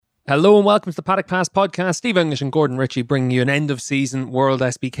Hello and welcome to the Paddock Pass podcast. Steve English and Gordon Ritchie bringing you an end-of-season World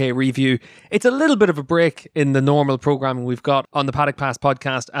SBK review. It's a little bit of a break in the normal programming we've got on the Paddock Pass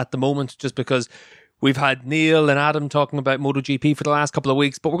podcast at the moment, just because we've had Neil and Adam talking about MotoGP for the last couple of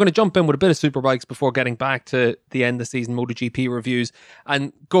weeks, but we're going to jump in with a bit of Superbikes before getting back to the end-of-season MotoGP reviews.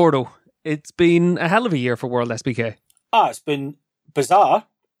 And Gordo, it's been a hell of a year for World SBK. It's been bizarre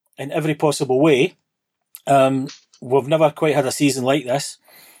in every possible way. We've never quite had a season like this.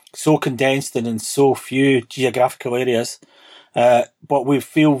 So condensed and in so few geographical areas. But we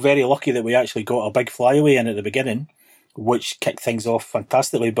feel very lucky that we actually got a big flyaway in at the beginning, which kicked things off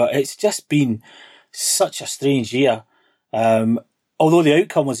fantastically. But it's just been such a strange year. Although the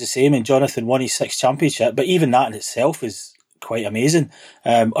outcome was the same and Jonathan won his sixth championship, but even that in itself is quite amazing.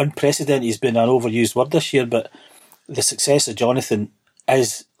 Unprecedented has been an overused word this year, but the success of Jonathan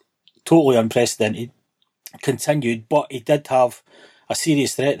is totally unprecedented, continued, but he did have a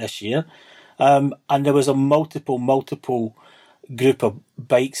serious threat this year. And there was a multiple group of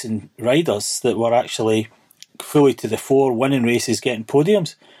bikes and riders that were actually fully to the fore, winning races, getting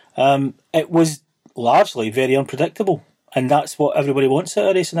podiums. It was largely very unpredictable, and that's what everybody wants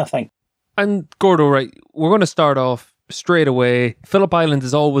out of racing, I think. And Gordo, right, we're going to start off straight away. Phillip Island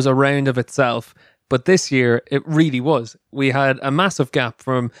is always a round of itself, but this year it really was. We had a massive gap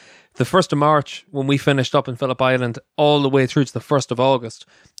from the 1st of March, when we finished up in Phillip Island, all the way through to the 1st of August.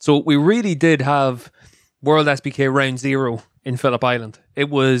 So we really did have World SBK Round Zero in Phillip Island. It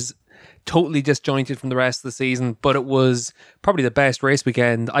was totally disjointed from the rest of the season, but it was probably the best race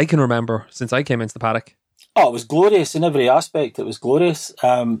weekend I can remember since I came into the paddock. Oh, it was glorious in every aspect. It was glorious.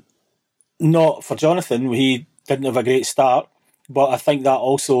 Not for Jonathan, he didn't have a great start, but I think that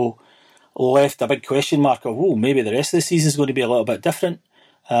also left a big question mark of, maybe the rest of the season is going to be a little bit different.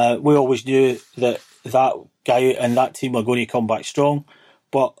 We always knew that guy and that team were going to come back strong,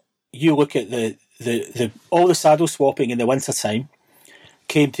 but you look at the all the saddle swapping in the winter time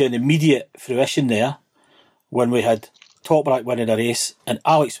came to an immediate fruition there when we had Toprak winning a race and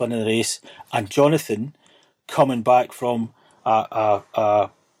Alex winning a race and Jonathan coming back from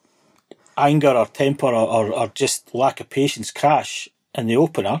anger or temper or just lack of patience crash in the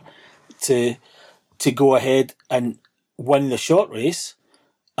opener to go ahead and win the short race.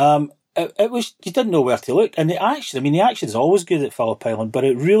 It was, you didn't know where to look, and the action is always good at Phillip Island, but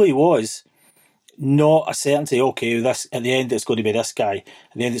it really was not a certainty. Okay, this at the end it's going to be this guy,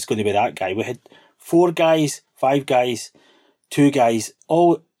 at the end it's going to be that guy. We had 4 guys, 5 guys, 2 guys.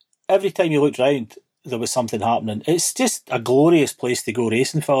 Every time you looked round, there was something happening. It's just a glorious place to go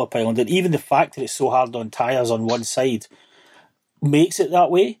racing, Phillip Island, and even the fact that it's so hard on tyres on one side makes it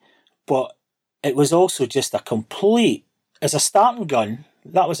that way. But it was also just a complete, as a starting gun,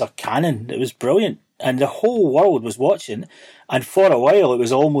 that was a cannon. It was brilliant. And the whole world was watching. And for a while, it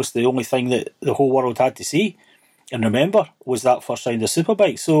was almost the only thing that the whole world had to see and remember was that first round of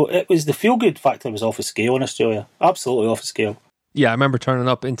Superbike. So it was, the feel-good factor was off the scale in Australia. Absolutely off the scale. Yeah, I remember turning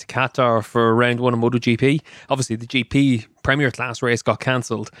up into Qatar for round 1 of MotoGP. Obviously, the GP Premier Class race got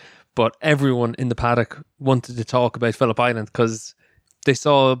cancelled, but everyone in the paddock wanted to talk about Phillip Island because they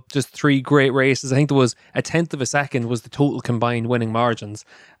saw just 3 great races. I think there was a tenth of a second was the total combined winning margins.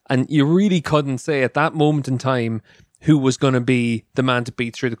 And you really couldn't say at that moment in time who was going to be the man to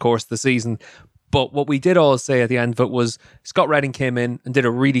beat through the course of the season. But what we did all say at the end of it was Scott Redding came in and did a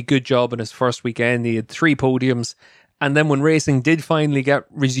really good job in his first weekend. He had 3 podiums. And then when racing did finally get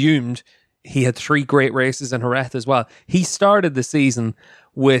resumed, he had 3 great races in Jerez as well. He started the season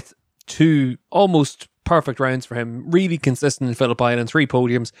with 2 almost perfect rounds for him, really consistent in Phillip Island, 3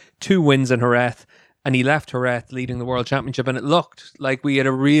 podiums, 2 wins in Jerez, and he left Jerez leading the World Championship, and it looked like we had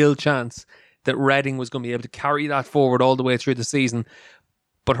a real chance that Redding was going to be able to carry that forward all the way through the season.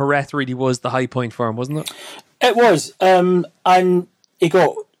 But Jerez really was the high point for him, wasn't it? It was, and he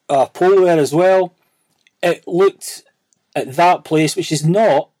got a pole there as well. It looked at that place, which is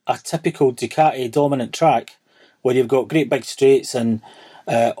not a typical Ducati dominant track, where you've got great big straights and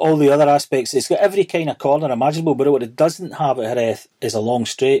all the other aspects. It's got every kind of corner imaginable, but what it doesn't have at Jerez is a long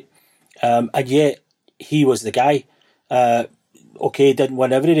straight. And yet he was the guy. He didn't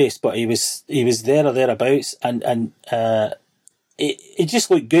win every race, but he was there or thereabouts, and it just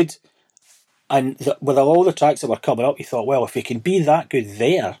looked good. And with all the tracks that were coming up, you thought, well, if he can be that good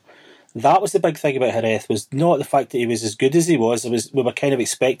there, that was the big thing about Jerez, was not the fact that he was as good as he was. We were kind of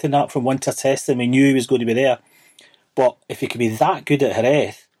expecting that from winter testing. We knew he was going to be there. But if he could be that good at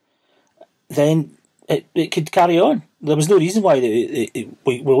Jerez, then it could carry on. There was no reason why we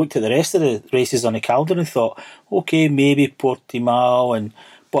looked at the rest of the races on the calendar and thought, okay, maybe Portimao,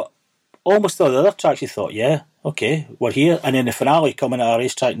 but almost all the other tracks you thought, yeah, okay, we're here. And then the finale coming at a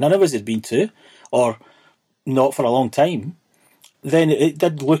racetrack none of us had been to, or not for a long time, then it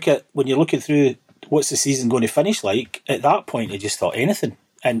did look at, when you're looking through what's the season going to finish like, at that point I just thought anything.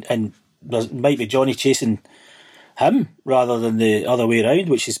 And there might be Johnny chasing him rather than the other way around,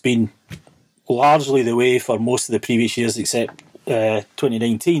 which has been largely the way for most of the previous years except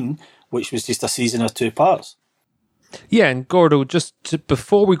 2019, which was just a season of 2 parts. Yeah, and Gordo,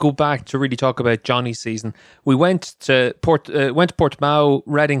 before we go back to really talk about Johnny's season, we went to Portimao.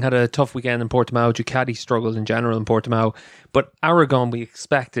 Reading had a tough weekend in Portimao. Ducati struggled in general in Portimao, but Aragon we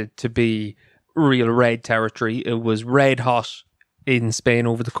expected to be real red territory. It was red hot in Spain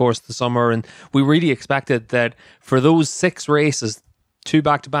over the course of the summer, and we really expected that for those 6 races, 2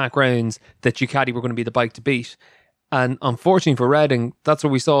 back-to-back rounds, that Ducati were going to be the bike to beat. And unfortunately for Reading, that's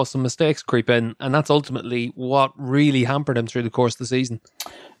where we saw some mistakes creep in, and that's ultimately what really hampered him through the course of the season.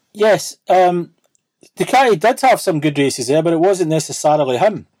 Yes, Ducati did have some good races there, but it wasn't necessarily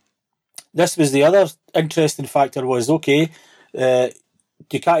him. This was the other interesting factor was, okay,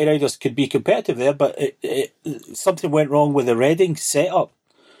 Ducati riders could be competitive there, but something went wrong with the Reading setup.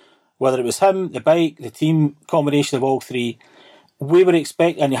 Whether it was him, the bike, the team, combination of all 3, we were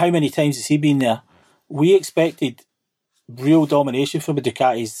expecting, and how many times has he been there? We expected real domination from the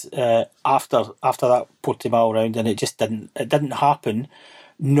Ducatis after that Portimao round, and it just didn't. It didn't happen.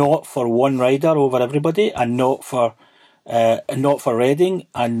 Not for one rider over everybody, and not for Reading,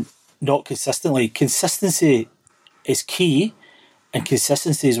 and not consistently. Consistency is key, and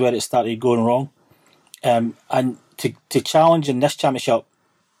consistency is where it started going wrong. And to challenge in this championship,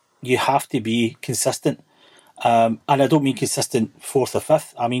 you have to be consistent. And I don't mean consistent 4th or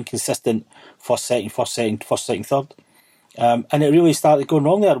 5th. I mean consistent first, second, third. And it really started going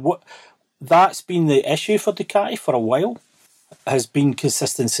wrong there. That's been the issue for Ducati for a while, has been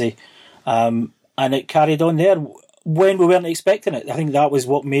consistency. And it carried on there when we weren't expecting it. I think that was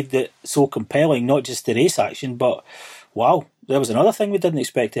what made it so compelling, not just the race action, but wow, there was another thing we didn't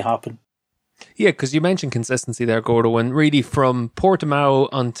expect to happen. Yeah, because you mentioned consistency there, Gordo, and really from Portimao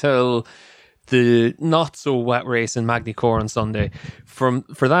until the not so wet race in Magny-Cours on Sunday, for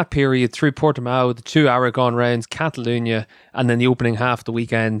that period through Portimao, the 2 Aragon rounds, Catalunya, and then the opening half of the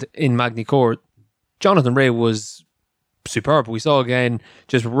weekend in Magny-Cours, Jonathan Rea was superb. We saw again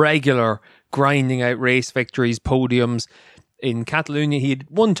just regular grinding out race victories, podiums. In Catalunya, he had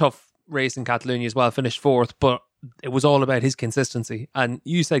one tough race in Catalunya as well, finished 4th, but it was all about his consistency. And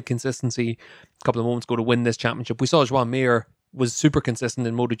you said consistency a couple of moments ago to win this championship. We saw Joan Mir was super consistent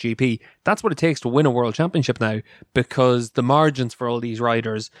in MotoGP. That's what it takes to win a world championship now, because the margins for all these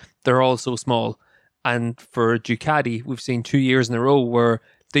riders, they're all so small. And for Ducati, we've seen 2 years in a row where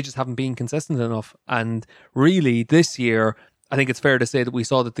they just haven't been consistent enough. And really this year, I think it's fair to say that we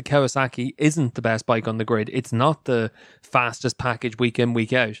saw that the Kawasaki isn't the best bike on the grid. It's not the fastest package week in,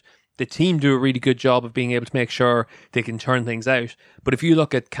 week out. The team do a really good job of being able to make sure they can turn things out. But if you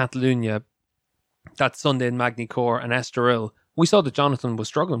look at Catalunya, that Sunday in Magny-Cours and Estoril, we saw that Jonathan was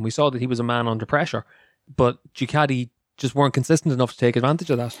struggling. We saw that he was a man under pressure. But Ducati just weren't consistent enough to take advantage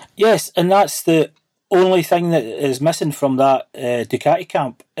of that. Yes, and that's the only thing that is missing from that Ducati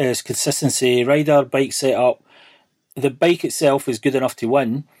camp is consistency, rider, bike setup. The bike itself is good enough to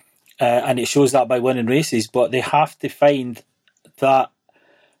win, and it shows that by winning races, but they have to find that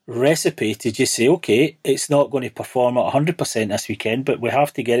recipe to just say, okay, it's not going to perform at 100% this weekend, but we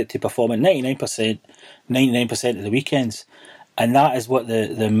have to get it to perform at 99% of the weekends. And that is what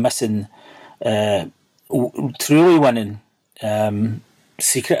the missing, truly winning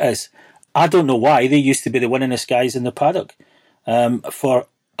secret is. I don't know why. They used to be the winningest guys in the paddock for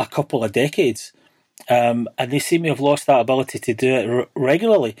a couple of decades. And they seem to have lost that ability to do it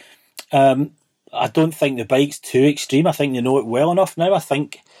regularly. I don't think the bike's too extreme. I think they know it well enough now. I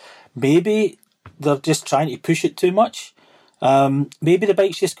think maybe they're just trying to push it too much. Maybe the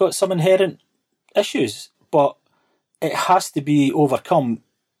bike's just got some inherent issues, but it has to be overcome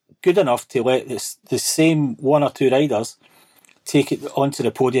good enough to let the same 1 or 2 riders take it onto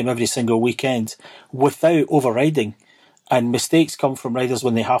the podium every single weekend without overriding. And mistakes come from riders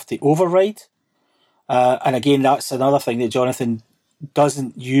when they have to override. And again, that's another thing that Jonathan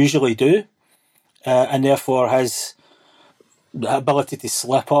doesn't usually do. And therefore his ability to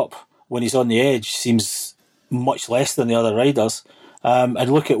slip up when he's on the edge seems much less than the other riders.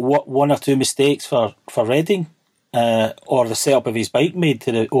 And look at what 1 or 2 mistakes for Reading or the setup of his bike made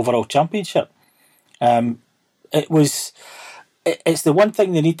to the overall championship. It's the one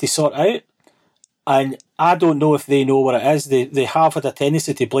thing they need to sort out, and I don't know if they know what it is. They have had a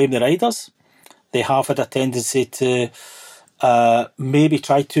tendency to blame the riders. They have had a tendency to maybe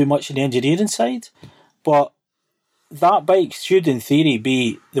try too much in the engineering side, but that bike should, in theory,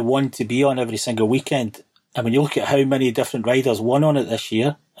 be the one to be on every single weekend. And when you look at how many different riders won on it this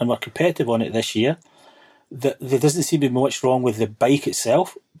year and were competitive on it this year, there doesn't seem to be much wrong with the bike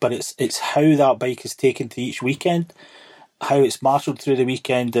itself, but it's how that bike is taken to each weekend, how it's marshalled through the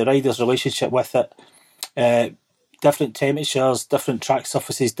weekend, the rider's relationship with it, different temperatures, different track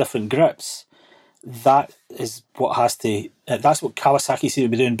surfaces, different grips. That is what has to. That's what Kawasaki seem to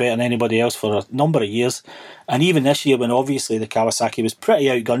be doing better than anybody else for a number of years. And even this year, when obviously the Kawasaki was pretty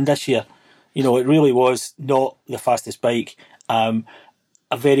outgunned this year, you know, it really was not the fastest bike. A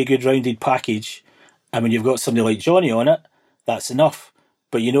very good rounded package. And when you've got somebody like Johnny on it, that's enough.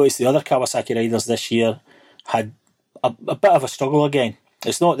 But you notice the other Kawasaki riders this year had a bit of a struggle again.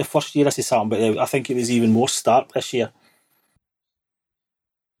 It's not the first year this has happened, but I think it was even more stark this year.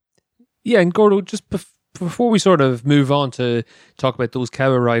 Yeah, and Gordo, just before we sort of move on to talk about those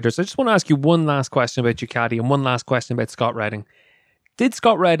Kawa riders, I just want to ask you one last question about Ducati and one last question about Scott Redding. Did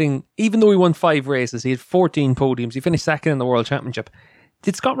Scott Redding, even though he won 5 races, he had 14 podiums, he finished second in the World Championship,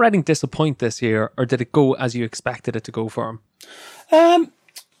 did Scott Redding disappoint this year, or did it go as you expected it to go for him?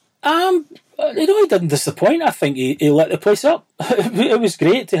 You know, he didn't disappoint. I think he lit the place up. It was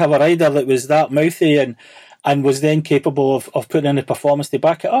great to have a rider that was that mouthy and was then capable of putting in the performance to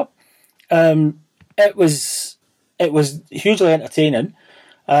back it up. It was hugely entertaining.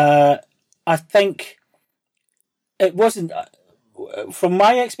 I think it wasn't from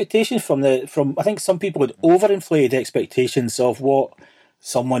my expectation. From I think some people had overinflated expectations of what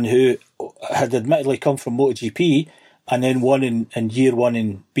someone who had admittedly come from MotoGP and then won in year one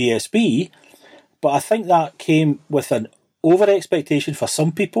in BSB. But I think that came with an over-expectation for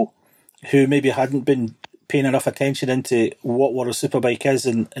some people who maybe hadn't been paying enough attention into what World Superbike is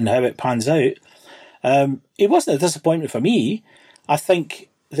and how it pans out. It wasn't a disappointment for me. I think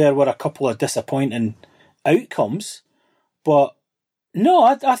there were a couple of disappointing outcomes, but no,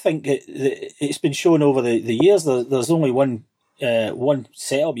 I think it's been shown over the years there's only one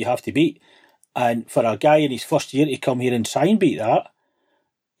setup you have to beat. And for a guy in his first year to come here and try and beat that,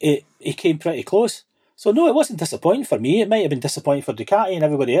 he came pretty close. So no, it wasn't disappointing for me. It might have been disappointing for Ducati and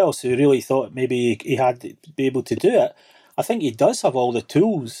everybody else who really thought maybe he had to be able to do it. I think he does have all the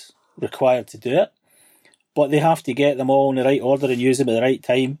tools required to do it, but they have to get them all in the right order and use them at the right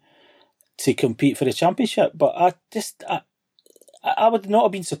time to compete for the championship. But I would not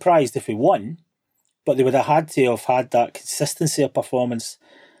have been surprised if he won, but they would have had to have had that consistency of performance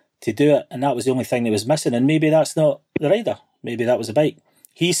to do it, and that was the only thing that was missing. And maybe that's not the rider. Maybe that was the bike.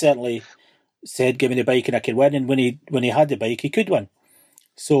 He certainly said, "Give me the bike and I can win." And when he had the bike, he could win.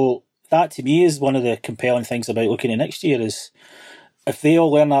 So that to me is one of the compelling things about looking at next year is if they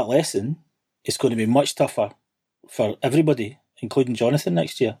all learn that lesson, it's going to be much tougher for everybody, including Jonathan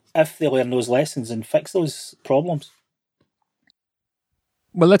next year, if they learn those lessons and fix those problems.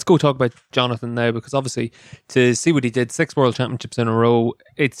 Well, let's go talk about Jonathan now, because obviously to see what he did, 6 World Championships in a row,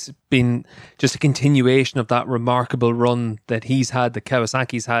 it's been just a continuation of that remarkable run that he's had, that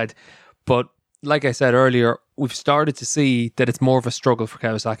Kawasaki's had. But like I said earlier, we've started to see that it's more of a struggle for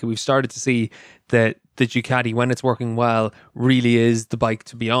Kawasaki. We've started to see that the Ducati, when it's working well, really is the bike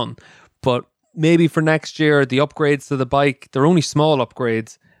to be on. But maybe for next year, the upgrades to the bike, they're only small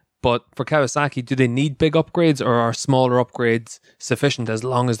upgrades. But for Kawasaki, do they need big upgrades, or are smaller upgrades sufficient as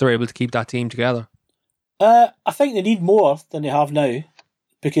long as they're able to keep that team together? I think they need more than they have now,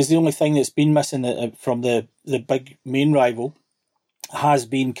 because the only thing that's been missing from the big main rival has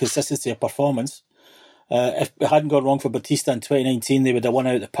been consistency of performance. If it hadn't gone wrong for Bautista in 2019, they would have won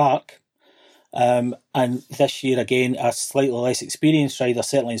out of the park. And this year, again, a slightly less experienced rider,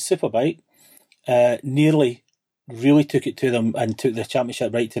 certainly in Superbike, nearly really took it to them and took the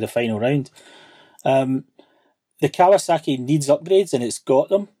championship right to the final round. The Kawasaki needs upgrades, and it's got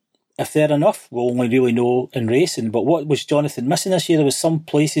them. If they're enough, we'll only really know in racing. But what was Jonathan missing this year? There was some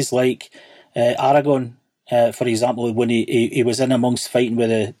places like Aragon, for example, when he was in amongst fighting with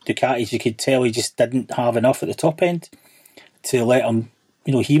the Ducatis, you could tell he just didn't have enough at the top end to let him,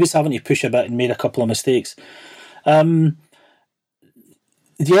 he was having to push a bit and made a couple of mistakes.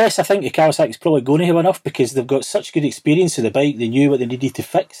 Yes, I think the Kawasaki's probably going to have enough because they've got such good experience of the bike. They knew what they needed to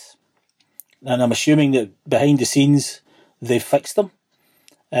fix. And I'm assuming that behind the scenes, they've fixed them.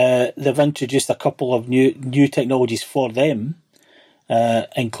 They've introduced a couple of new technologies for them,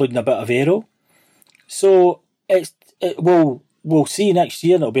 including a bit of aero. So we'll see next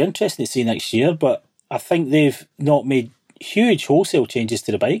year, and it'll be interesting to see next year, but I think they've not made huge wholesale changes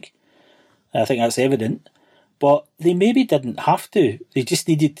to the bike. I think that's evident. But they maybe didn't have to. They just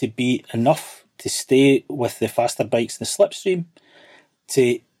needed to be enough to stay with the faster bikes in the slipstream,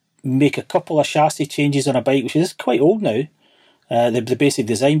 to make a couple of chassis changes on a bike, which is quite old now, the basic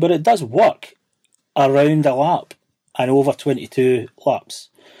design, but it does work around a lap and over 22 laps,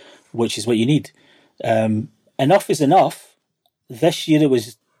 which is what you need. Enough is enough. This year it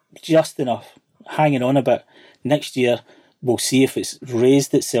was just enough, hanging on a bit. Next year we'll see if it's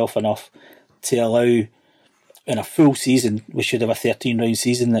raised itself enough to allow, in a full season, we should have a 13-round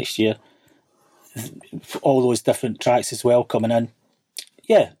season next year, all those different tracks as well coming in.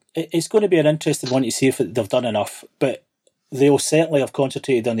 Yeah, it's going to be an interesting one to see if they've done enough, but they'll certainly have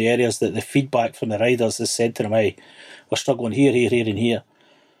concentrated on the areas that the feedback from the riders has said to them, hey, we're struggling here, here, here and here.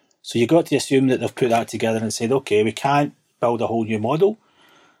 So you've got to assume that they've put that together and said, okay, we can't build a whole new model,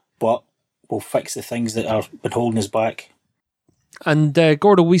 but we'll fix the things that have been holding us back. And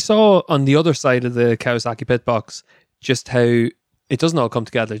Gordo, we saw on the other side of the Kawasaki pit box just how it doesn't all come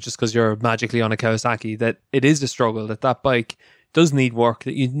together just because you're magically on a Kawasaki, that it is a struggle, that bike does need work,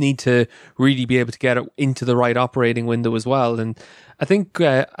 that you need to really be able to get it into the right operating window as well. And I think,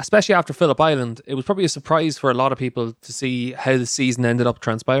 especially after Phillip Island, it was probably a surprise for a lot of people to see how the season ended up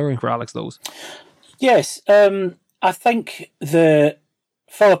transpiring for Alex Lowes. Yes, I think the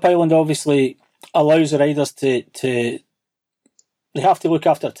Phillip Island obviously allows the riders to they have to look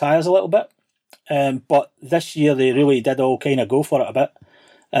after their tyres a little bit, but this year they really did all kind of go for it a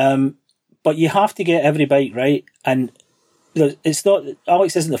bit. But you have to get every bike right, and it's not,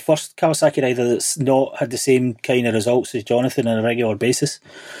 Alex isn't the first Kawasaki rider that's not had the same kind of results as Jonathan on a regular basis.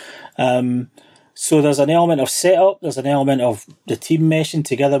 So there's an element of setup, there's an element of the team meshing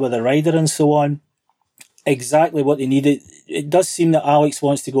together with the rider and so on. Exactly what they needed. It does seem that Alex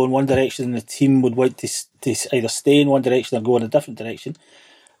wants to go in one direction and the team would want to either stay in one direction or go in a different direction.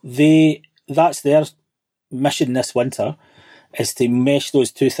 That's their mission this winter, is to mesh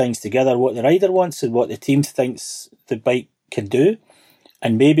those two things together, what the rider wants and what the team thinks the bike can do.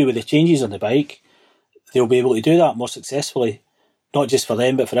 And maybe with the changes on the bike, they'll be able to do that more successfully, not just for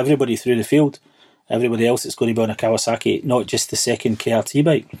them, but for everybody through the field, everybody else that's going to be on a Kawasaki, not just the second KRT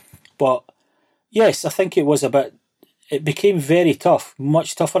bike. But yes, I think it became very tough,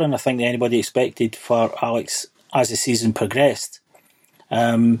 much tougher than I think that anybody expected for Alex as the season progressed.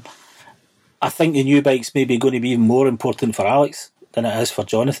 I think the new bike's maybe going to be even more important for Alex than it is for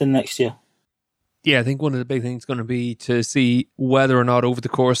Jonathan next year. Yeah, I think one of the big things is going to be to see whether or not over the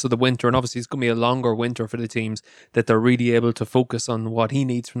course of the winter, and obviously it's going to be a longer winter for the teams, that they're really able to focus on what he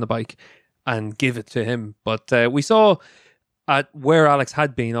needs from the bike and give it to him. But we saw at where Alex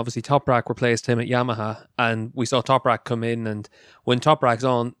had been, obviously Toprak replaced him at Yamaha, and we saw Toprak come in, and when Toprak's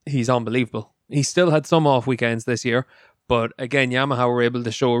on, he's unbelievable. He still had some off weekends this year, but again, Yamaha were able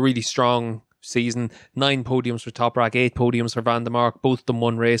to show a really strong season. 9 podiums for Toprak, 8 podiums for Van der Mark, both of them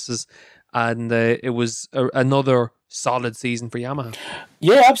won races, and it was another solid season for Yamaha.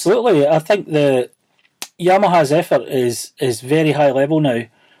 Yeah, absolutely. I think the Yamaha's effort is very high level now.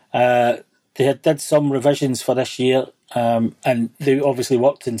 They did some revisions for this year, and they obviously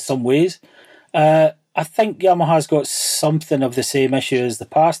worked in some ways. I think Yamaha's got something of the same issue as the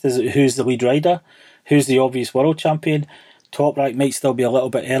past. Is who's the lead rider? Who's the obvious world champion? Toprak might still be a little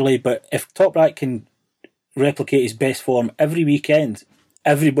bit early, but if Toprak can replicate his best form every weekend,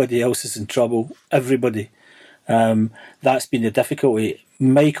 everybody else is in trouble. Everybody. That's been the difficulty.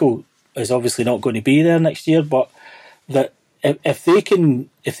 Michael is obviously not going to be there next year, but that if they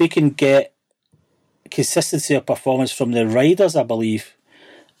can get consistency of performance from the riders, I believe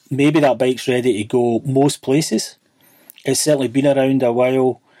maybe that bike's ready to go most places. It's certainly been around a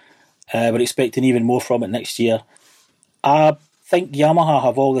while. We're expecting even more from it next year. I think Yamaha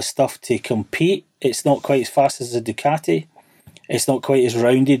have all the stuff to compete. It's not quite as fast as the Ducati. It's not quite as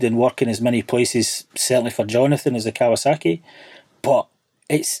rounded and working as many places, certainly for Jonathan, as the Kawasaki. But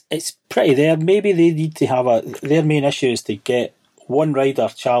it's pretty there. Maybe they need to have their main issue is to get one rider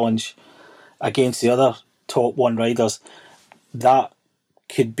challenge against the other top one riders. That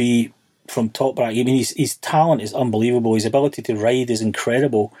could be from Toprak. I mean, his talent is unbelievable. His ability to ride is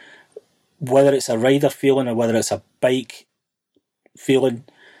incredible. Whether it's a rider feeling or whether it's a bike feeling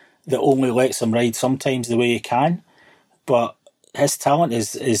that only lets him ride sometimes the way he can. But his talent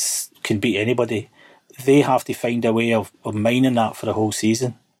can beat anybody. They have to find a way of mining that for the whole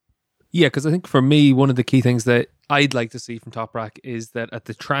season. Yeah, because I think for me, one of the key things that I'd like to see from Toprak is that at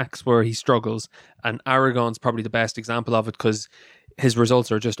the tracks where he struggles, and Aragon's probably the best example of it because his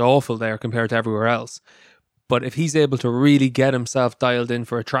results are just awful there compared to everywhere else. But if he's able to really get himself dialed in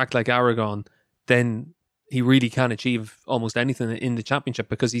for a track like Aragon, then he really can achieve almost anything in the championship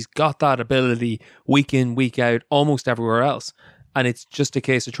because he's got that ability week in, week out, almost everywhere else. And it's just a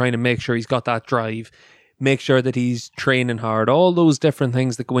case of trying to make sure he's got that drive. make sure that he's training hard, all those different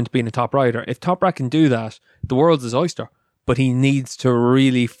things that go into being a top rider. If Toprak can do that, the world's his oyster. But he needs to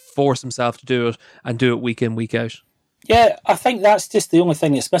really force himself to do it and do it week in, week out. Yeah, I think that's just the only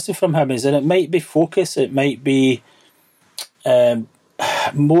thing that's missing from him, is that it might be focus, it might be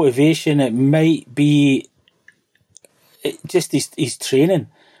motivation, it might be just his training.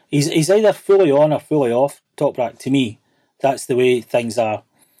 He's either fully on or fully off Toprak, to me. That's the way things are.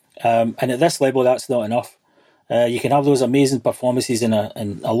 And at this level, that's not enough. You can have those amazing performances in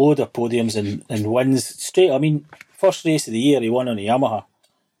a load of podiums and wins straight. I mean, first race of the year, he won on a Yamaha.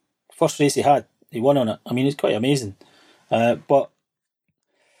 First race he won on it. I mean, it's quite amazing. But,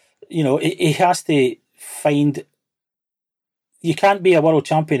 you know, he has to find... You can't be a world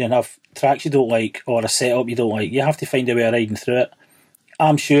champion and have tracks you don't like or a setup you don't like. You have to find a way of riding through it.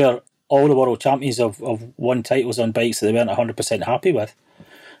 I'm sure all the world champions have won titles on bikes that they weren't 100% happy with.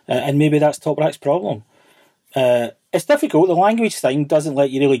 And maybe that's Toprak's problem. It's difficult. The language thing doesn't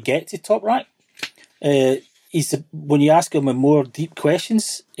let you really get to Toprak. When you ask him a more deep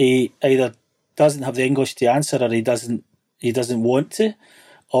questions, he either doesn't have the English to answer, or he doesn't want to,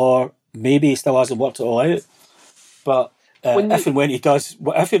 or maybe he still hasn't worked it all out. But if and when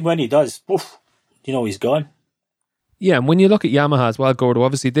he does, oof, you know, he's gone. Yeah, and when you look at Yamaha as well, Gordo,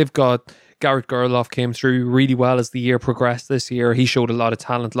 obviously they've got Garrett Gerloff came through really well as the year progressed this year. He showed a lot of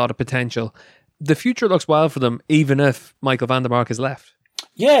talent, a lot of potential. The future looks well for them, even if Michael van der Mark has left.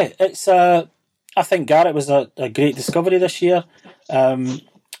 Yeah, it's. I think Garrett was a great discovery this year.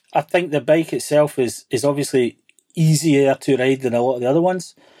 I think the bike itself is obviously easier to ride than a lot of the other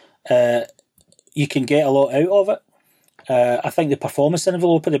ones. You can get a lot out of it. I think the performance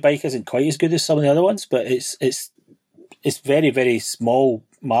envelope of the bike isn't quite as good as some of the other ones, but it's very, very small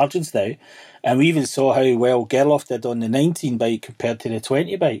margins now. And we even saw how well Gerloff did on the 19 bike compared to the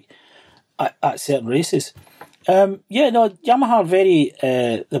 20 bike at certain races. Yamaha are very...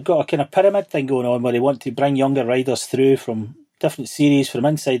 they've got a kind of pyramid thing going on where they want to bring younger riders through from different series, from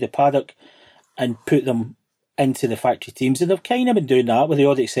inside the paddock, and put them into the factory teams. And they've kind of been doing that, with the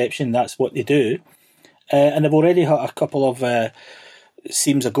odd exception. That's what they do. And they've already had a couple of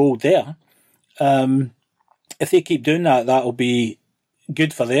seams of gold there. If they keep doing that, that'll be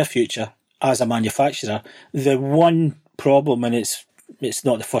good for their future as a manufacturer. The one problem, and it's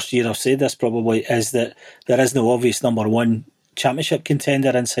not the first year I've said this probably, is that there is no obvious number one championship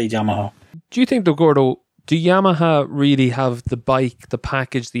contender inside Yamaha. Do you think, though, Gordo, do Yamaha really have the bike, the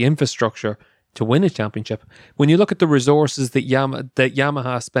package, the infrastructure to win a championship? When you look at the resources that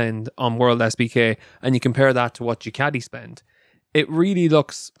Yamaha spend on World SBK and you compare that to what Ducati spend, it really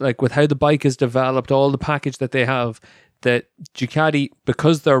looks like, with how the bike is developed, all the package that they have, that Ducati,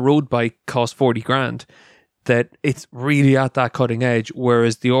 because their road bike costs 40 grand, that it's really at that cutting edge,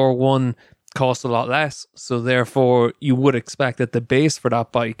 whereas the R1 costs a lot less. So therefore, you would expect that the base for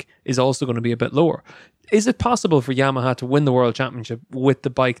that bike is also going to be a bit lower. Is it possible for Yamaha to win the World Championship with the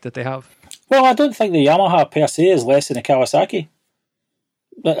bike that they have? Well, I don't think the Yamaha per se is less than the Kawasaki.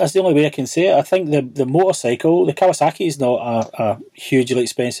 That's the only way I can say it. I think the motorcycle, the Kawasaki is not a hugely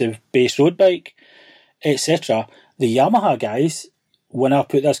expensive base road bike, etc. The Yamaha guys, when I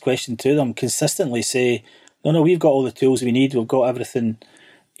put this question to them, consistently say, no, we've got all the tools we need, we've got everything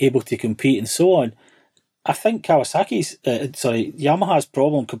able to compete and so on. I think Yamaha's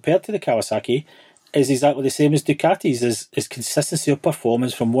problem compared to the Kawasaki is exactly the same as Ducati's, is consistency of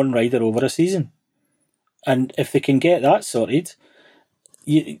performance from one rider over a season. And if they can get that sorted,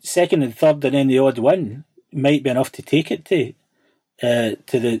 second and third and then the odd win might be enough to take it to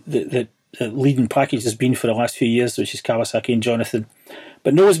the leading package has been for the last few years, which is Kawasaki and Jonathan.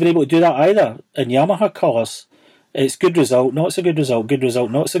 But no one's been able to do that either in Yamaha colours. It's good result, not so good result, good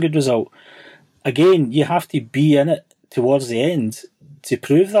result, not so good result. Again, you have to be in it towards the end to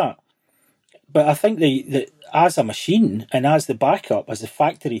prove that. But I think that as a machine and as the backup, as the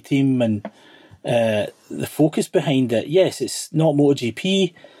factory team and the focus behind it, yes, it's not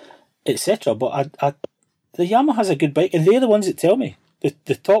MotoGP, etc. But the Yamaha's a good bike, and they're the ones that tell me.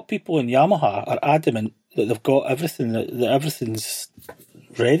 The top people in Yamaha are adamant that they've got everything, that everything's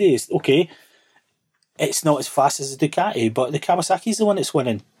ready. It's okay. It's not as fast as the Ducati, but the Kawasaki's the one that's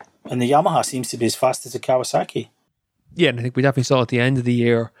winning, and the Yamaha seems to be as fast as the Kawasaki. Yeah, and I think we definitely saw at the end of the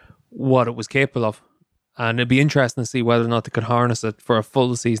year what it was capable of. And it'd be interesting to see whether or not they could harness it for a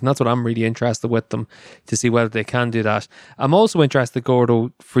full season. That's what I'm really interested with them, to see whether they can do that. I'm also interested,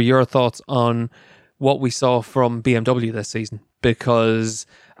 Gordo, for your thoughts on what we saw from BMW this season, because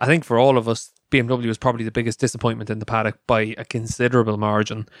I think for all of us, BMW was probably the biggest disappointment in the paddock by a considerable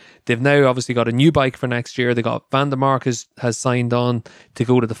margin. They've now obviously got a new bike for next year. They got Van der Mark has signed on to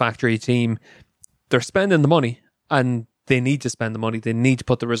go to the factory team. they're spending the money, and they need to spend the money. They need to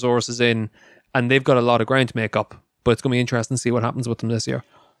put the resources in, and they've got a lot of ground to make up. But it's going to be interesting to see what happens with them this year.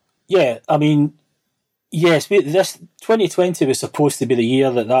 Yeah, I mean, yes, this 2020 was supposed to be the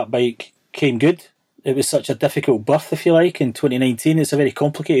year that bike came good. It was such a difficult birth, if you like. In 2019, it's a very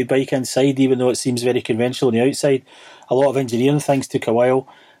complicated bike inside, even though it seems very conventional on the outside. A lot of engineering things took a while,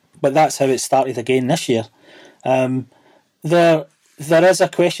 but that's how it started again this year. There is a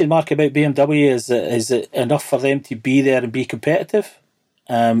question mark about BMW. Is it enough for them to be there and be competitive?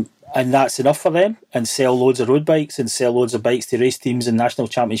 And that's enough for them, and sell loads of road bikes and sell loads of bikes to race teams and national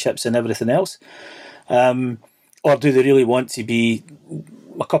championships and everything else? Or do they really want to be...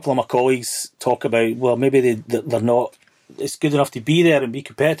 A couple of my colleagues talk about, well, maybe they're not... It's good enough to be there and be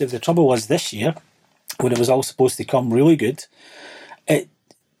competitive. The trouble was this year, when it was all supposed to come really good, it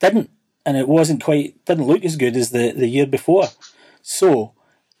didn't. And it didn't look as good as the year before. So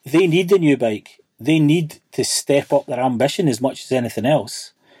they need the new bike. They need to step up their ambition as much as anything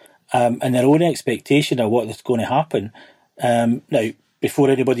else, and their own expectation of what is going to happen. Now, before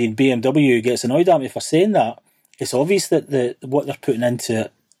anybody in BMW gets annoyed at me for saying that, it's obvious that what they're putting into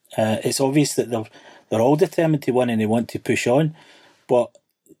it, it's obvious that they're all determined to win and they want to push on, but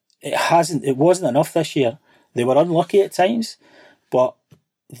it wasn't enough this year. They were unlucky at times, but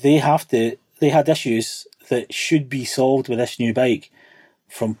they had issues that should be solved with this new bike,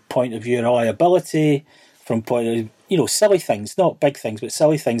 from point of view of reliability, from point of, silly things, not big things, but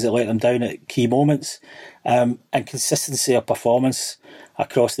silly things that let them down at key moments, and consistency of performance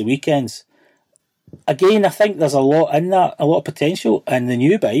across the weekends. Again, I think there's a lot in that, a lot of potential, and the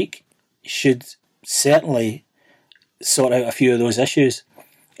new bike should certainly sort out a few of those issues.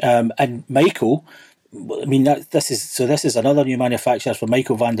 And Michael, I mean, this is another new manufacturer for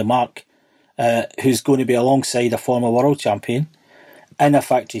Michael van der Mark, who's going to be alongside a former world champion in a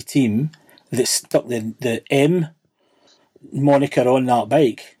factory team that stuck the M moniker on that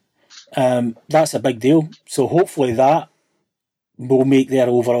bike. That's a big deal. So hopefully that will make their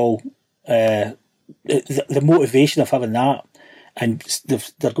overall the motivation of having that, and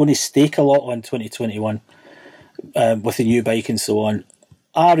they're going to stake a lot on 2021 with the new bike and so on.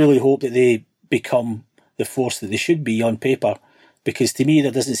 I really hope that they become the force that they should be on paper, because to me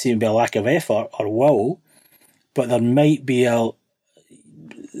there doesn't seem to be a lack of effort or will, but there might be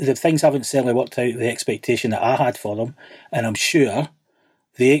the things haven't certainly worked out the expectation that I had for them, and I'm sure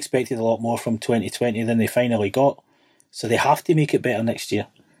they expected a lot more from 2020 than they finally got, so they have to make it better next year,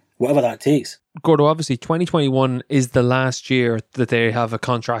 whatever that takes. Gordo, obviously 2021 is the last year that they have a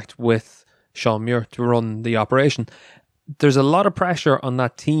contract with Sean Muir to run the operation. There's a lot of pressure on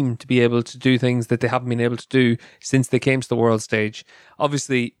that team to be able to do things that they haven't been able to do since they came to the world stage.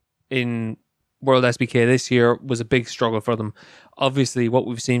 Obviously, in World SBK this year was a big struggle for them. Obviously, what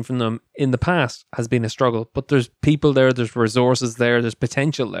we've seen from them in the past has been a struggle, but there's people there, there's resources there, there's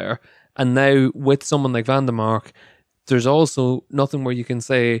potential there. And now with someone like Van der Mark, there's also nothing where you can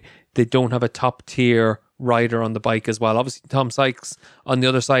say they don't have a top tier rider on the bike as well. Obviously, Tom Sykes on the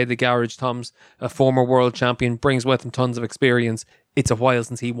other side of the garage. Tom's a former world champion, brings with him tons of experience. It's a while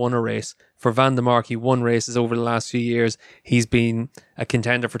since he won a race. For Van der Mark, he won races over the last few years. He's been a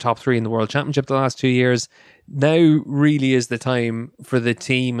contender for top 3 in the World Championship the last 2 years. Now really is the time for the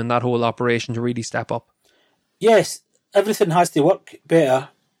team and that whole operation to really step up. Yes, everything has to work better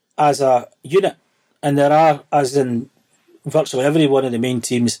as a unit. And there are, as in virtually every one of the main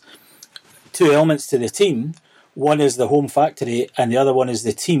teams, 2 elements to the team. One is the home factory and the other one is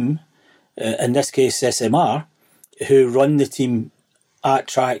the team, in this case SMR, who run the team at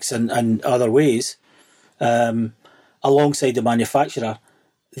tracks and other ways, alongside the manufacturer.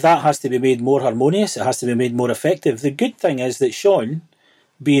 That has to be made more harmonious. It has to be made more effective. The good thing is that Sean,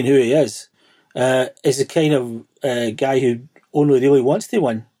 being who he is the kind of guy who only really wants to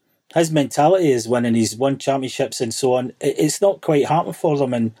win. His mentality is winning. He's won championships and so on. It's not quite happened for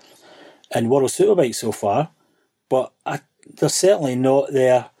them in World Superbike so far, but they're certainly not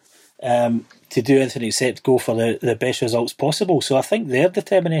there to do anything except go for the best results possible. So I think their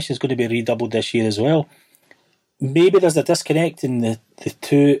determination is going to be redoubled this year as well. Maybe there's a disconnect in the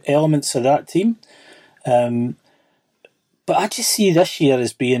 2 elements of that team. But I just see this year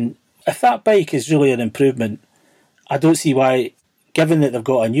as being, if that bike is really an improvement, I don't see why, given that they've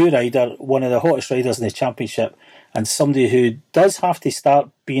got a new rider, one of the hottest riders in the championship, and somebody who does have to start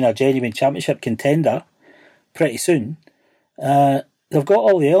being a genuine championship contender pretty soon, they've got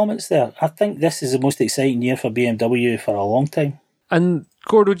all the elements there. I think this is the most exciting year for BMW for a long time. And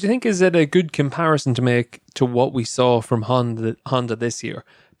Gordon, do you think is it a good comparison to make to what we saw from Honda this year?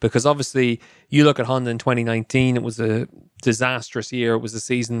 Because obviously you look at Honda in 2019, it was a disastrous year. It was a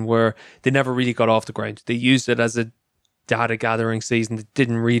season where they never really got off the ground. They used it as a data gathering season that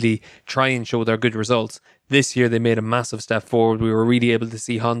didn't really try and show their good results. This year they made a massive step forward. We were really able to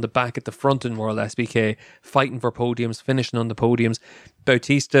see Honda back at the front in World SBK, fighting for podiums, finishing on the podiums.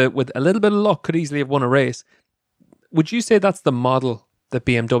 Bautista, with a little bit of luck, could easily have won a race. Would you say that's the model that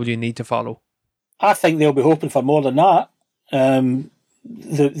BMW need to follow? I think they'll be hoping for more than that. They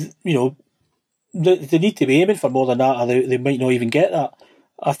need to be aiming for more than that, or they might not even get that.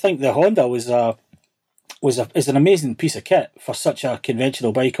 I think the Honda is an amazing piece of kit for such a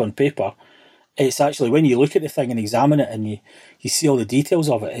conventional bike on paper. It's actually, when you look at the thing and examine it and you see all the details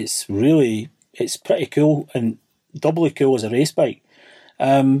of it, it's pretty cool, and doubly cool as a race bike.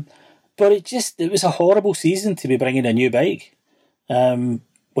 But it was a horrible season to be bringing a new bike.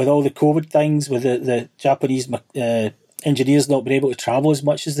 With all the COVID things, with the Japanese engineers not being able to travel as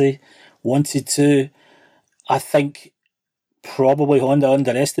much as they wanted to, I think probably Honda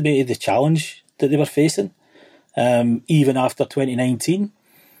underestimated the challenge that they were facing, even after 2019.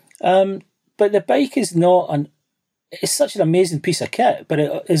 But the bike is it's such an amazing piece of kit, but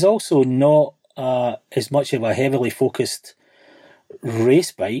it is also not as much of a heavily focused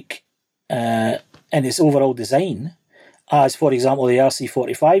race bike in its overall design as, for example, the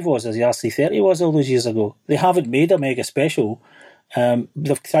RC45 was, as the RC30 was all those years ago. They haven't made a mega special.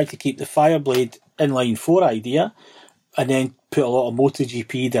 They've tried to keep the Fireblade inline 4 idea and then put a lot of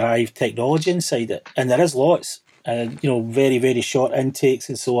MotoGP derived technology inside it. And there is lots, very, very short intakes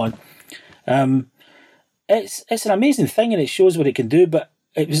and so on. It's an amazing thing, and it shows what it can do, but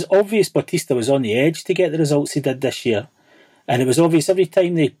it was obvious Bautista was on the edge to get the results he did this year. And it was obvious every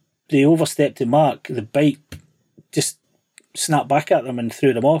time they overstepped the mark, the bike just snapped back at them and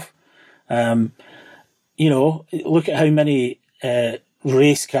threw them off. Look at how many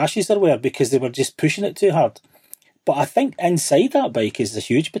race crashes there were because they were just pushing it too hard. But I think inside that bike is the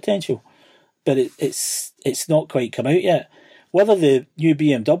huge potential, but it's not quite come out yet. Whether the new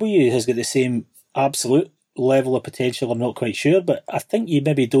BMW has got the same absolute level of potential, I'm not quite sure, but I think you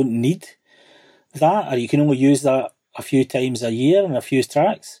maybe don't need that, or you can only use that a few times a year on a few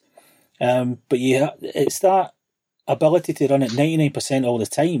tracks. But it's that ability to run at 99% all the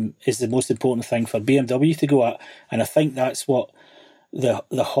time is the most important thing for BMW to go at, and I think that's what the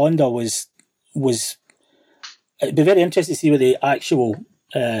Honda was. It'd be very interesting to see what the actual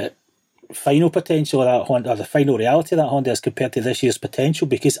final potential of that Honda, or the final reality of that Honda, is compared to this year's potential,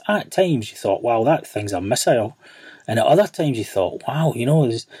 because at times you thought, wow, that thing's a missile, and at other times you thought, wow,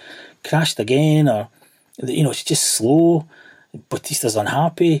 it's crashed again, or it's just slow, Bautista's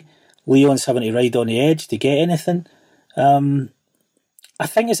unhappy, Leon's having to ride on the edge to get anything. I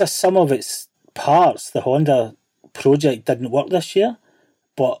think as a sum of its parts, the Honda project didn't work this year,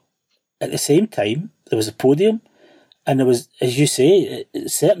 but at the same time there was a podium, and there was, as you say,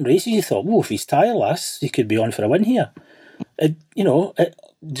 certain races you thought, if he's tireless, he could be on for a win here. It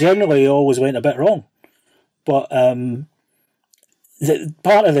generally always went a bit wrong, but the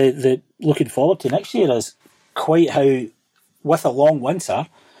part of the looking forward to next year is quite how, with a long winter,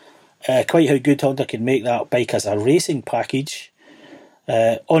 quite how good Honda can make that bike as a racing package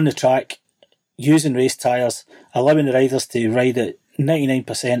on the track, using race tyres, allowing the riders to ride at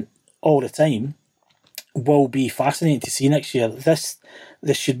 99% all the time, will be fascinating to see next year.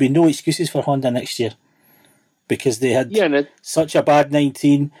 There should be no excuses for Honda next year, because they had such a bad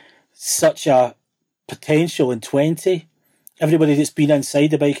 19, such a potential in 20. Everybody that's been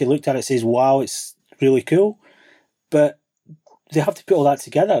inside the bike and looked at it says, wow, it's really cool. But they have to put all that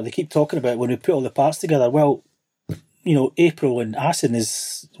together. They keep talking about when we put all the parts together. Well, April in Assen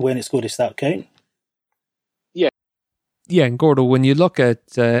is when it's going to start counting. Yeah, and Gordo, when you look at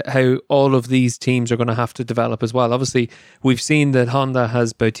how all of these teams are going to have to develop as well, obviously we've seen that Honda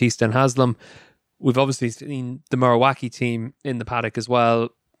has Bautista and Haslam. We've obviously seen the Murawaki team in the paddock as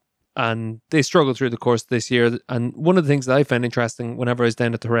well, and they struggled through the course this year. And one of the things that I found interesting whenever I was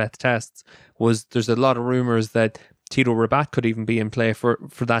down at the Jerez tests was there's a lot of rumours that Tito Rabat could even be in play for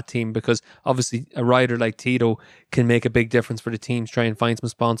that team, because obviously a rider like Tito can make a big difference for the teams, try and find some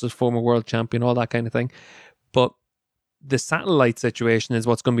sponsors, former world champion, all that kind of thing. But the satellite situation is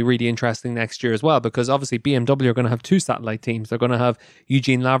what's going to be really interesting next year as well, because obviously BMW are going to have two satellite teams. They're going to have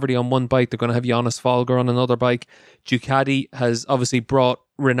Eugene Laverty on one bike, they're going to have Jonas Folger on another bike. Ducati has obviously brought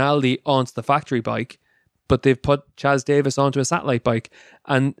Rinaldi onto the factory bike, but they've put Chaz Davis onto a satellite bike,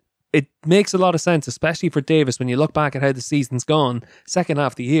 and it makes a lot of sense, especially for Davis. When you look back at how the season's gone, second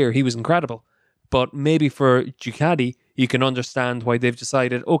half of the year he was incredible, but maybe for Ducati you can understand why they've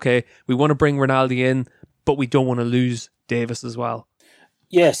decided, okay, we want to bring Rinaldi in, but we don't want to lose Davis as well.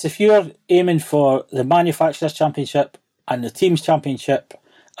 Yes, if you're aiming for the Manufacturers' Championship and the Teams' Championship,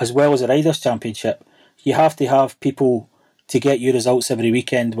 as well as the Riders' Championship, you have to have people to get you results every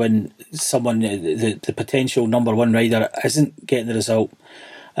weekend when someone, the potential number one rider, isn't getting the result.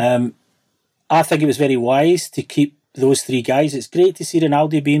 I think it was very wise to keep those three guys. It's great to see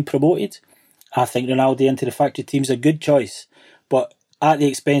Rinaldi being promoted. I think Rinaldi into the factory team's a good choice, but at the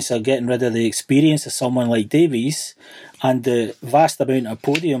expense of getting rid of the experience of someone like Davies and the vast amount of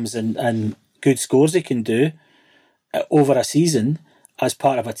podiums and good scores he can do over a season as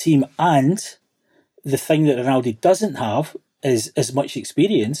part of a team. And the thing that Rinaldi doesn't have is as much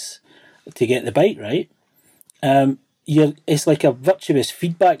experience to get the bike right. It's like a virtuous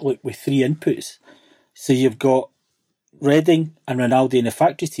feedback loop with three inputs. So you've got Redding and Rinaldi in the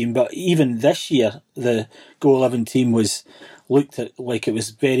factory team, but even this year the Go 11 team looked at like it was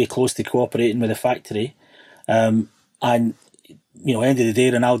very close to cooperating with the factory. And end of the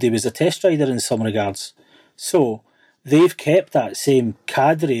day, Rinaldi was a test rider in some regards. So they've kept that same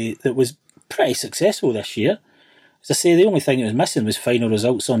cadre that was pretty successful this year. As I say, the only thing it was missing was final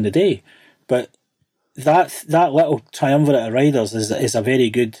results on the day. But that little triumvirate of riders is a very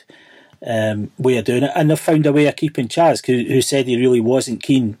good way of doing it. And they've found a way of keeping Chaz, who said he really wasn't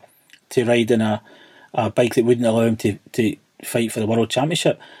keen to ride in a bike that wouldn't allow him to fight for the World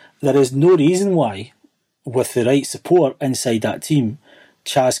Championship. There is no reason why, with the right support inside that team,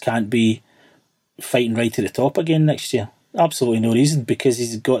 Chaz can't be fighting right to the top again next year. Absolutely no reason, because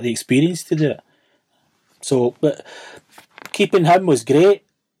he's got the experience to do it. So, but keeping him was great.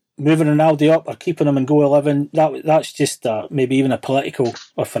 Moving Rinaldi up or keeping him in Go 11, that's just maybe even a political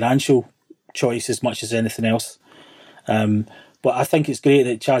or financial choice as much as anything else. But I think it's great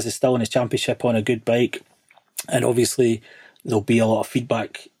that Chaz is still in his championship on a good bike, and obviously there'll be a lot of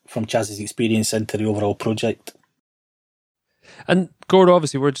feedback from Chaz's experience into the overall project. And Gordo,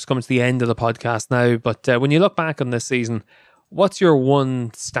 obviously we're just coming to the end of the podcast now, but when you look back on this season, what's your one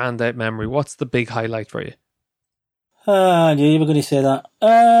standout memory? What's the big highlight for you? Yeah, you were going to say that.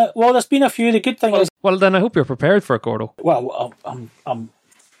 Well, there's been a few. The good thing is... Well, then I hope you're prepared for it, Gordo. Well, I'm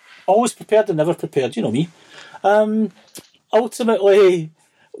always prepared and never prepared, you know me. Ultimately,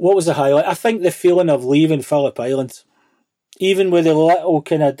 what was the highlight? I think the feeling of leaving Phillip Island, even with the little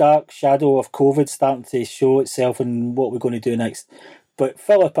kind of dark shadow of COVID starting to show itself and what we're going to do next. But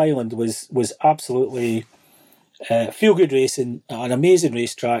Phillip Island was absolutely feel-good racing, an amazing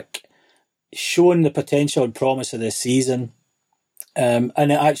racetrack, showing the potential and promise of this season, and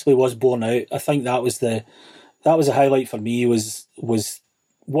it actually was borne out. I think that was a highlight for me. Was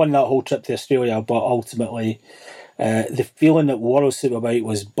won that whole trip to Australia, but ultimately the feeling that World Superbike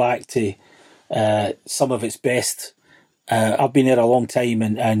was back to some of its best. I've been there a long time,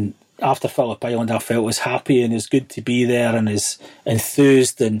 and after Phillip Island, I felt as happy and as good to be there, and as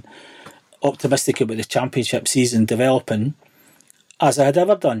enthused and optimistic about the championship season developing as I had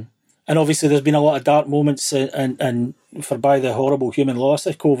ever done. And obviously there's been a lot of dark moments and by the horrible human loss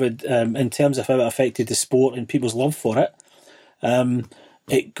of COVID in terms of how it affected the sport and people's love for it.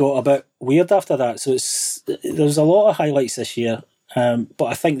 It got a bit weird after that. So there's a lot of highlights this year. But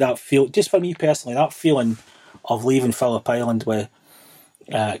I think that just for me personally, that feeling of leaving Phillip Island with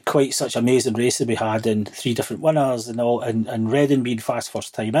quite such amazing races we had, and 3 different winners and all, and Redding being fast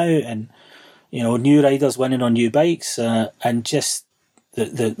first time out, and new riders winning on new bikes, and just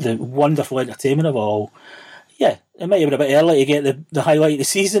the wonderful entertainment of all. Yeah, it might have been a bit early to get the highlight of the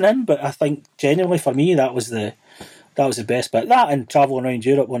season in, but I think genuinely for me that was the best bit. That and travelling around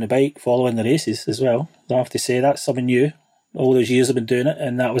Europe on a bike, following the races as well. Don't have to say that's something new. All those years I've been doing it,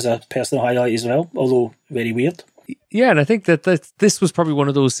 and that was a personal highlight as well, although very weird. Yeah, and I think that this was probably one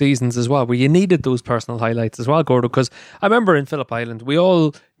of those seasons as well where you needed those personal highlights as well, Gordo, because I remember in Phillip Island, we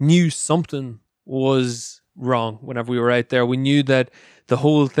all knew something was wrong whenever we were out there. We knew that the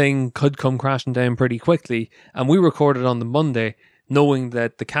whole thing could come crashing down pretty quickly, and we recorded on the Monday knowing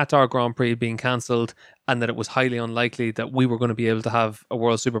that the Qatar Grand Prix had been cancelled and that it was highly unlikely that we were going to be able to have a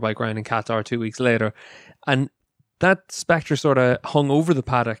World Superbike round in Qatar 2 weeks later. And that spectre sort of hung over the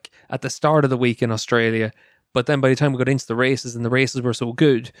paddock at the start of the week in Australia. But then by the time we got into the races, and the races were so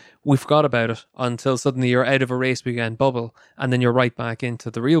good, we forgot about it until suddenly you're out of a race weekend bubble, and then you're right back into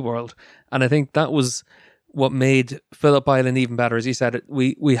the real world. And I think that was what made Phillip Island even better. As you said,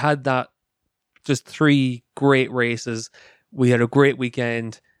 we had that just 3 great races. We had a great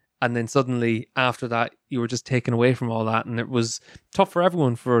weekend, and then suddenly after that, you were just taken away from all that, and it was tough for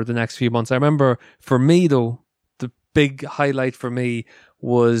everyone for the next few months. I remember for me though, the big highlight for me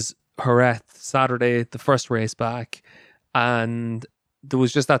was Jerez Saturday, the first race back, and there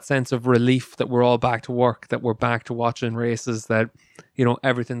was just that sense of relief that we're all back to work, that we're back to watching races, that, you know,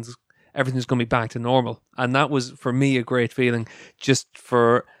 everything's going to be back to normal. And that was, for me, a great feeling, just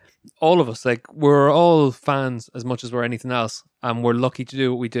for all of us. Like, we're all fans as much as we're anything else, and we're lucky to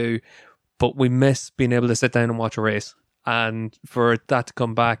do what we do, but we miss being able to sit down and watch a race. And for that to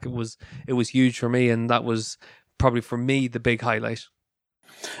come back, it was huge for me, and that was probably, for me, the big highlight.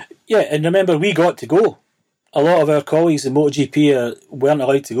 Yeah, and remember, we got to go. A lot of our colleagues in MotoGP weren't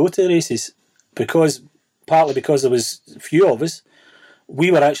allowed to go to the races, partly because there was few of us. We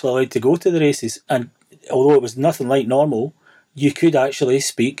were actually allowed to go to the races, and although it was nothing like normal, you could actually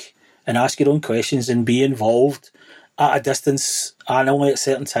speak and ask your own questions and be involved at a distance, and only at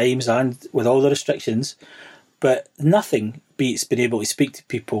certain times, and with all the restrictions. But nothing beats being able to speak to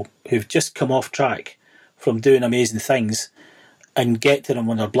people who've just come off track from doing amazing things and get to them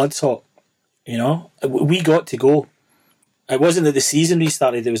when their blood's hot. You know, we got to go. It wasn't that the season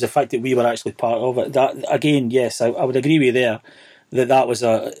restarted, it was the fact that we were actually part of it. That, again, yes, I would agree with you there, that was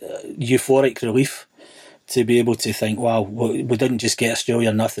a euphoric relief to be able to think, wow, we didn't just get Australia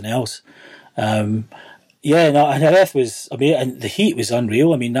and nothing else. And Jerez was, I mean, and the heat was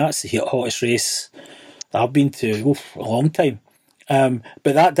unreal. I mean, that's the hottest race I've been to a long time. But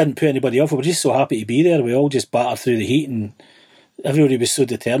that didn't put anybody off. We were just so happy to be there. We all just battered through the heat, and everybody was so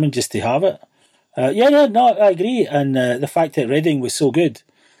determined just to have it. I agree. And the fact that Reading was so good,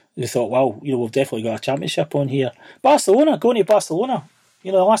 we thought, wow, you know, we've definitely got a championship on here. Barcelona, going to Barcelona.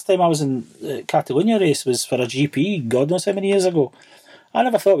 You know, the last time I was in the Catalunya race was for a GP, God knows how many years ago. I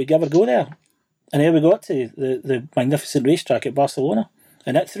never thought we'd ever go there. And here we got to the magnificent racetrack at Barcelona.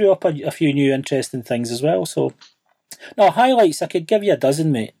 And it threw up a few new interesting things as well. So, no, highlights, I could give you a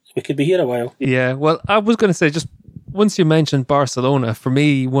dozen, mate. We could be here a while. Yeah, well, I was going to say, just once you mentioned Barcelona, for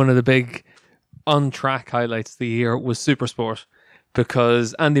me, one of the big on-track highlights of the year was Supersport,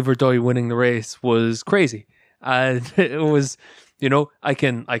 because Andy Verdoy winning the race was crazy. And it was, you know, I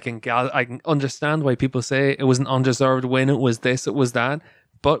can understand why people say it was an undeserved win, it was this, it was that,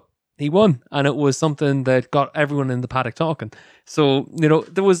 but he won, and it was something that got everyone in the paddock talking. So, you know,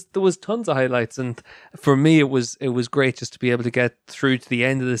 there was tons of highlights, and for me it was great just to be able to get through to the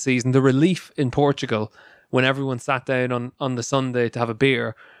end of the season. The relief in Portugal when everyone sat down on the Sunday to have a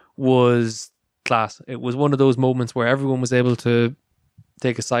beer was class. It was one of those moments where everyone was able to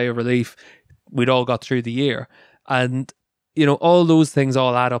take a sigh of relief. We'd all got through the year, and you know, all those things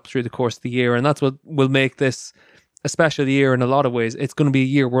all add up through the course of the year, and that's what will make this a special year in a lot of ways. It's going to be a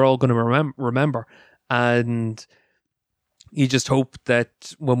year we're all going to remember, and you just hope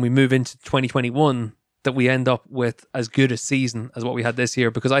that when we move into 2021 that we end up with as good a season as what we had this year,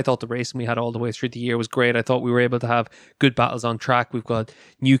 because I thought the racing we had all the way through the year was great. I thought we were able to have good battles on track. We've got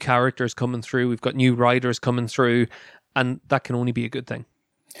new characters coming through, we've got new riders coming through, and that can only be a good thing.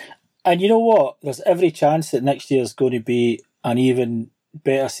 And you know what? There's every chance that next year is going to be an even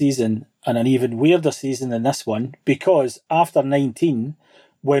better season and an even weirder season than this one, because after 19,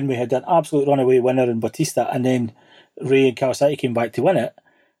 when we had an absolute runaway winner in Bautista, and then Ray and Kawasaki came back to win it,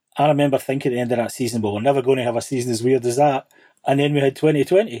 I remember thinking at the end of that season, well, we're never going to have a season as weird as that. And then we had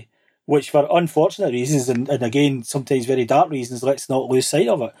 2020, which for unfortunate reasons, and again, sometimes very dark reasons, let's not lose sight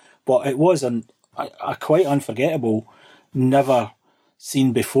of it. But it was a quite unforgettable, never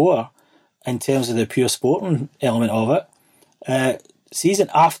seen before in terms of the pure sporting element of it. Season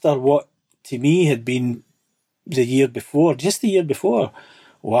after what to me had been the year before, just the year before.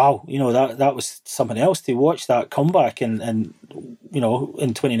 Wow, you know, that was something else to watch. That comeback and you know,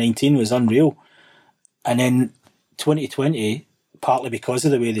 in 2019 was unreal. And then 2020, partly because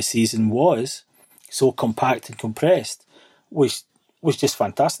of the way the season was so compact and compressed, was just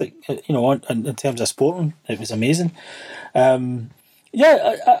fantastic. You know, in terms of sporting, it was amazing. And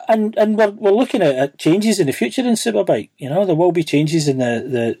we're looking at changes in the future in Superbike. You know, there will be changes in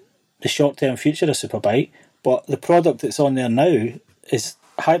the short-term future of Superbike, but the product that's on there now is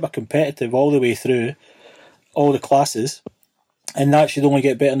hyper-competitive all the way through all the classes, and that should only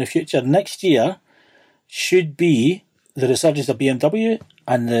get better in the future. Next year should be the resurgence of BMW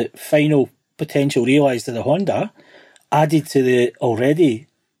and the final potential realised of the Honda, added to the already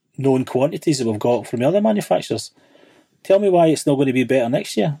known quantities that we've got from the other manufacturers. Tell me why it's not going to be better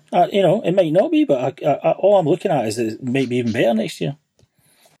next year. You know, it might not be, but all I'm looking at is that it might be even better next year.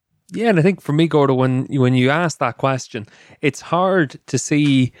 Yeah, and I think for me, Gordo, when you ask that question, it's hard to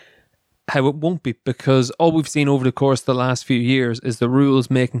see how it won't be, because all we've seen over the course of the last few years is the rules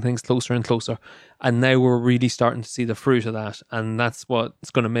making things closer and closer, and now we're really starting to see the fruit of that, and that's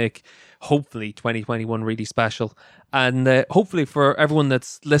what's going to make, hopefully, 2021 really special. And hopefully for everyone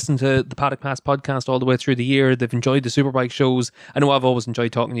that's listened to the Paddock Pass podcast all the way through the year, they've enjoyed the Superbike shows. I know I've always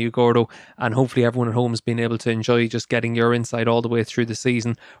enjoyed talking to you, Gordo, and hopefully everyone at home has been able to enjoy just getting your insight all the way through the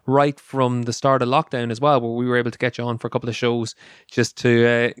season, right from the start of lockdown as well, where we were able to get you on for a couple of shows just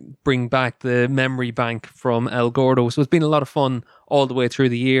to bring back the memory bank from El Gordo. So it's been a lot of fun all the way through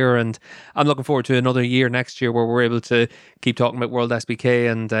the year, and I'm looking forward to another year next year where we're able to keep talking about World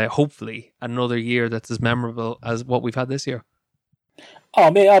SBK, and hopefully another year that's as memorable as what we've had this year. Oh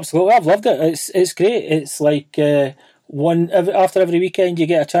mate, absolutely, I've loved it. It's great. It's like after every weekend you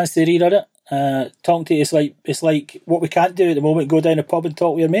get a chance to read on it. Talking to you, it's like what we can't do at the moment. Go down a pub and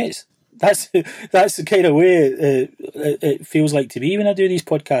talk with your mates. That's the kind of way it feels like to me when I do these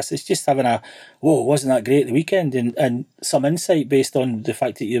podcasts. It's just having whoa, wasn't that great the weekend, and some insight based on the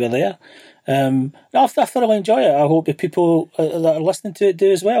fact that you were there. I thoroughly enjoy it. I hope the people that are listening to it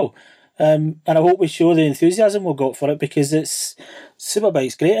do as well. And I hope we show the enthusiasm we've got for it, because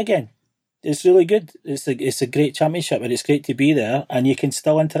Superbike's great again. It's really good. It's a great championship, and it's great to be there, and you can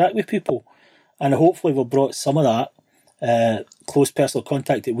still interact with people. And hopefully we've brought some of that close personal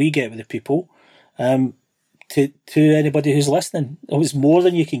contact that we get with the people to anybody who's listening. It's more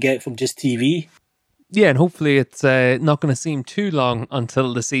than you can get from just TV. Yeah, and hopefully it's not going to seem too long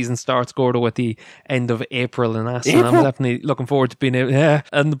until the season starts, Gordo, at the end of April in Aston. I'm definitely looking forward to being able,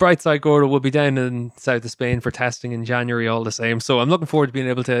 and the bright side, Gordo, will be down in south of Spain for testing in January all the same. So I'm looking forward to being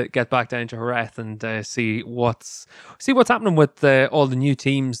able to get back down to Jerez and see what's happening with all the new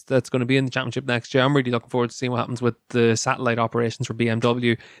teams that's going to be in the championship next year. I'm really looking forward to seeing what happens with the satellite operations for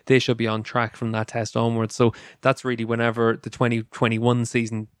BMW. They should be on track from that test onwards. So that's really whenever the 2021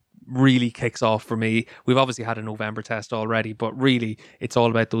 season really kicks off for me. We've obviously had a November test already, but really it's all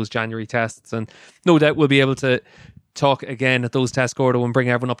about those January tests, and no doubt we'll be able to talk again at those tests, Gordo, and bring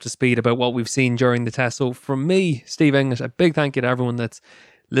everyone up to speed about what we've seen during the test. So from me, Steve English, a big thank you to everyone that's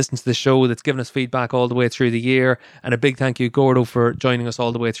listened to the show, that's given us feedback all the way through the year, and a big thank you, Gordo, for joining us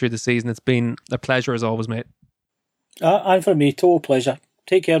all the way through the season. It's been a pleasure as always, mate. And for me, total pleasure.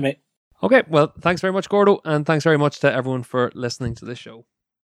 Take care, mate. Okay, well, thanks very much, Gordo, and thanks very much to everyone for listening to this show.